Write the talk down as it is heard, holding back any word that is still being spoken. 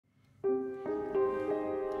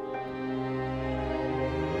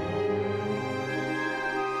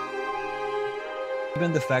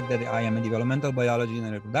given the fact that I am a developmental biology and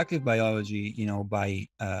a reproductive biology,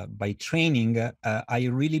 by training, I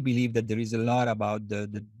really believe that there is a lot about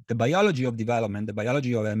the biology of development, the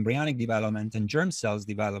biology of embryonic development and germ cells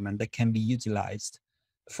development that can be utilized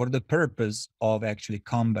for the purpose of actually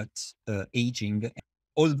combat aging.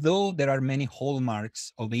 Although there are many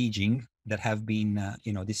hallmarks of aging that have been,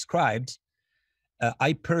 described,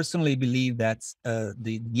 I personally believe that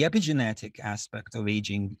the epigenetic aspect of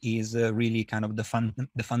aging is really kind of the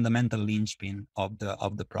fundamental linchpin of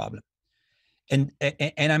the problem. And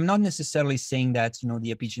I'm not necessarily saying that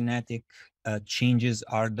the epigenetic changes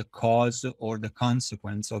are the cause or the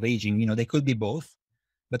consequence of aging. They could be both,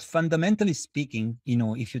 but fundamentally speaking,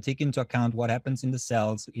 if you take into account what happens in the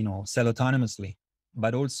cells, cell autonomously,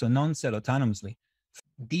 but also non-cell autonomously,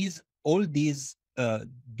 all these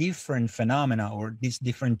different phenomena or these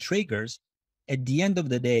different triggers, at the end of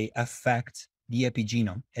the day, affect the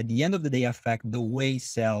epigenome. At the end of the day, affect the way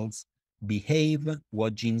cells behave,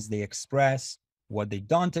 what genes they express, what they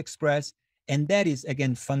don't express. And that is,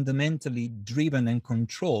 again, fundamentally driven and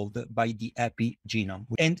controlled by the epigenome.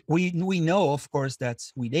 And we know, of course, that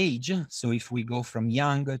with age, so if we go from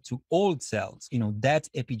young to old cells, that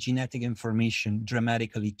epigenetic information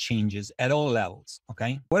dramatically changes at all levels,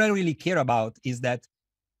 okay? What I really care about is that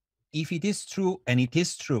if it is true, and it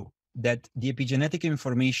is true, that the epigenetic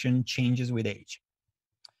information changes with age,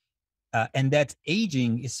 and that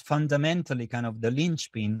aging is fundamentally kind of the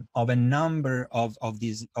linchpin of a number of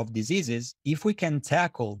diseases. If we can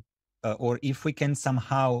tackle or if we can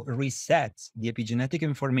somehow reset the epigenetic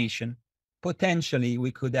information, potentially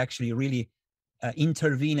we could actually really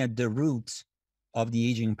intervene at the root of the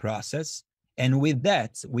aging process. And with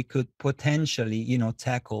that, we could potentially,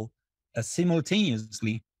 tackle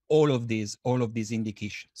simultaneously all of these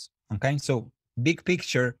indications. Okay, so big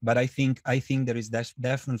picture, but I think there is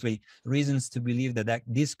definitely reasons to believe that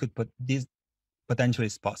this potentially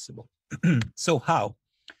is possible. So how?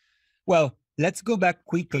 Well, let's go back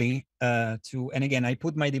quickly to, and again, I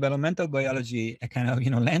put my developmental biology kind of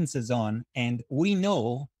lenses on, and we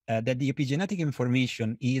know that the epigenetic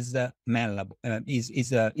information is malleable,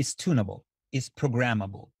 is tunable, is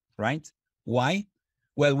programmable, right? Why?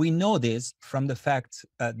 Well, we know this from the fact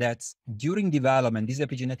that during development, this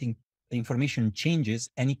epigenetic information changes,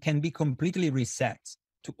 and it can be completely reset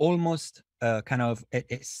to almost kind of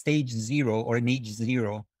a stage zero or an age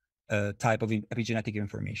zero type of epigenetic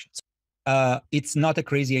information. It's not a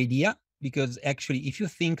crazy idea, because actually, if you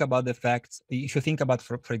think about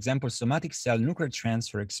for example, somatic cell nuclear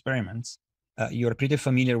transfer experiments, you're pretty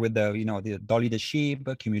familiar with the Dolly the sheep,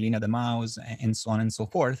 Cumulina the mouse, and so on and so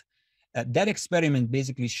forth. That experiment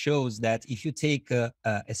basically shows that if you take a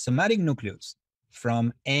somatic nucleus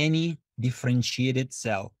from any differentiated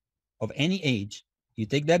cell of any age, you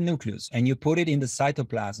take that nucleus and you put it in the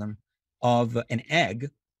cytoplasm of an egg,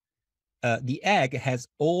 the egg has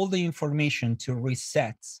all the information to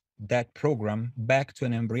reset that program back to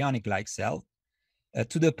an embryonic-like cell,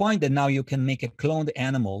 to the point that now you can make a cloned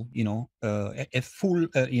animal, a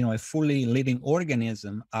fully living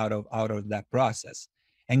organism out of that process.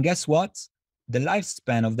 And guess what? The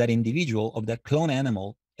lifespan of that individual, of that clone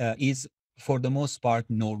animal, is for the most part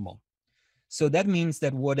normal. So that means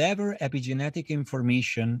that whatever epigenetic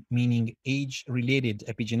information, meaning age-related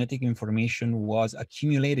epigenetic information, was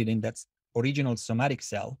accumulated in that original somatic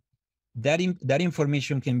cell, that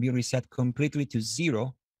information can be reset completely to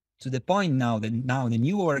zero, to the point now that the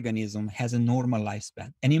new organism has a normal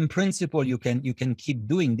lifespan. And in principle, you can keep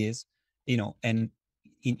doing this, and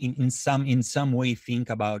in some way think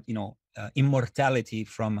about immortality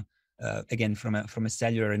from again from a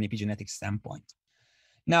cellular and epigenetic standpoint.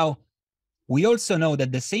 Now, we also know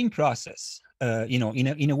that the same process,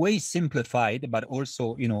 in a way simplified, but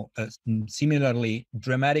also similarly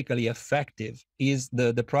dramatically effective, is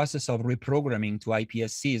the process of reprogramming to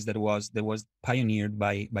iPSCs that was pioneered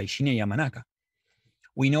by Shinya Yamanaka.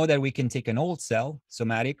 We know that we can take an old cell,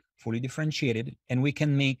 somatic, fully differentiated, and we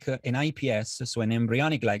can make an iPS, so an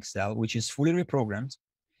embryonic-like cell, which is fully reprogrammed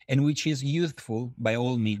and which is youthful by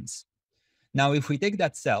all means. Now, if we take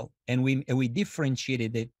that cell and we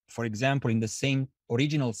differentiated it, for example, in the same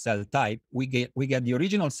original cell type, we get the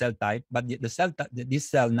original cell type, but this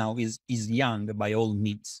cell now is young by all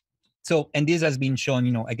means. So, and this has been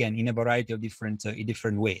shown, again, in a variety of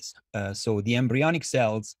different ways. So the embryonic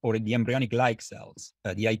cells, or the embryonic-like cells,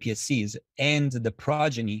 the iPSCs, and the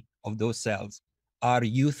progeny of those cells are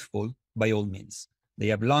youthful by all means. They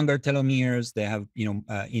have longer telomeres. They have,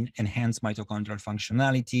 enhanced mitochondrial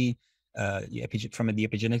functionality. From the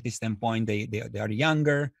epigenetic standpoint, they are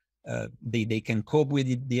younger. they can cope with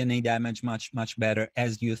the DNA damage much better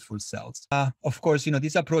as youthful cells. Of course,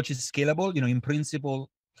 this approach is scalable. In principle,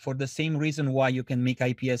 for the same reason why you can make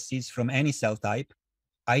iPSCs from any cell type,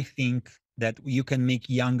 I think that you can make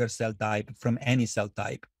younger cell type from any cell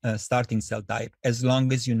type, starting cell type, as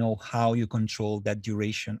long as you know how you control that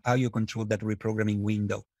duration, how you control that reprogramming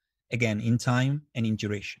window, again, in time and in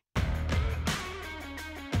duration.